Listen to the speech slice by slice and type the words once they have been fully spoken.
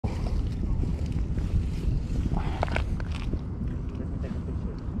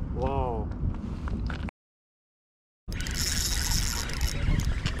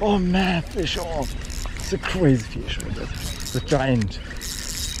Oh man, fish on. It's a crazy fish with it. It's a giant.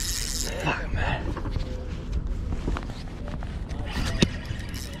 Fuck man.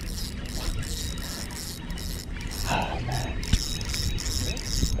 Oh man.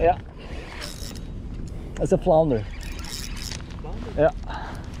 Yeah. It's a flounder. Yeah.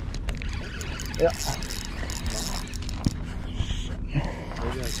 Yeah.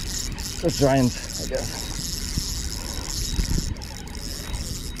 It's a giant, I guess.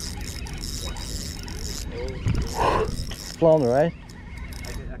 Flounder, right?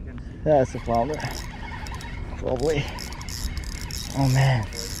 Yeah, it's a flounder. Probably. Oh man.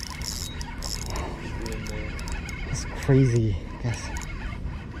 It's crazy. Yes.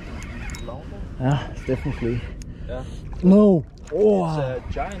 Yeah, it's definitely. Yeah. No. Oh. It's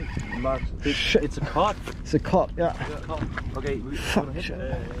a giant mud. It's a cod. It's a cod, yeah. Cod. Okay, we're gonna hit.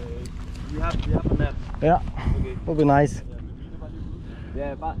 You have a net. Yeah. Okay. Would be nice.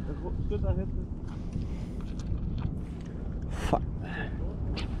 Yeah, but good to hit. Fuck.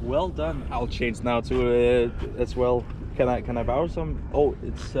 Well done. I'll change now to as well. Can I borrow some? Oh,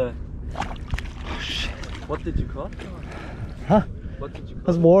 it's Oh shit. what did you cut? Huh? What did you cut?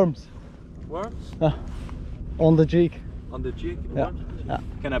 That's worms. Worms? Yeah. On the jig. On the jig? Yeah. Worms? Yeah.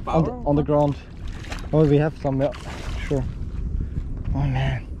 Can I borrow? On the ground. Oh, we have some, yeah. Sure. Oh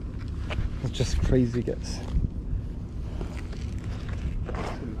man. It's just crazy, guys.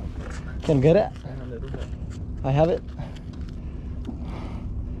 Can you get it? I have it.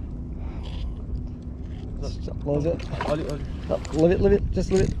 Close it. Leave it,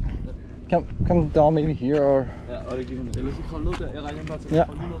 just leave it. Come down maybe here or... Yeah.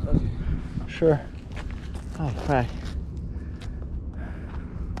 Sure. Oh, crack.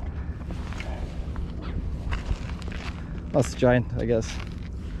 That's giant, I guess.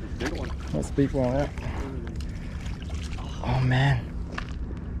 That's a big one, yeah. Oh man.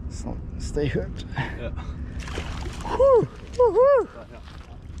 So stay hooked. Yeah. Woo! Woo-hoo!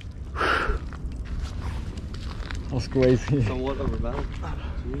 That's crazy. So what over that?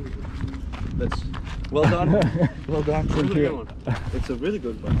 That's well done. Well done, thank you. It's a really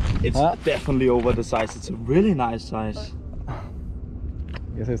good one. It's definitely over the size. It's a really nice size. I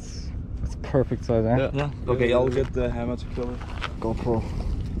guess it's perfect size, eh? Yeah. Okay, I'll get the hammer to kill it. GoPro.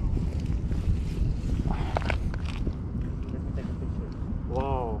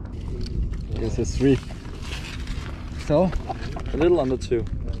 Wow. Yes, it's 3. So? A little under 2.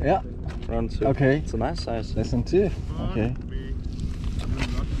 Yeah. Around 2. Okay. It's a nice size. Less than 2. Okay.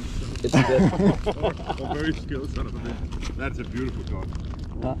 It's definitely. A very skilled son of a bitch. That's a beautiful dog.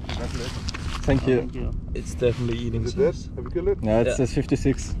 Congratulations. Thank you. It's definitely eating Is it size. this? Have you killed it? Yeah, it says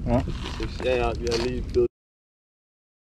 56. Yeah. 56. Yeah, leave.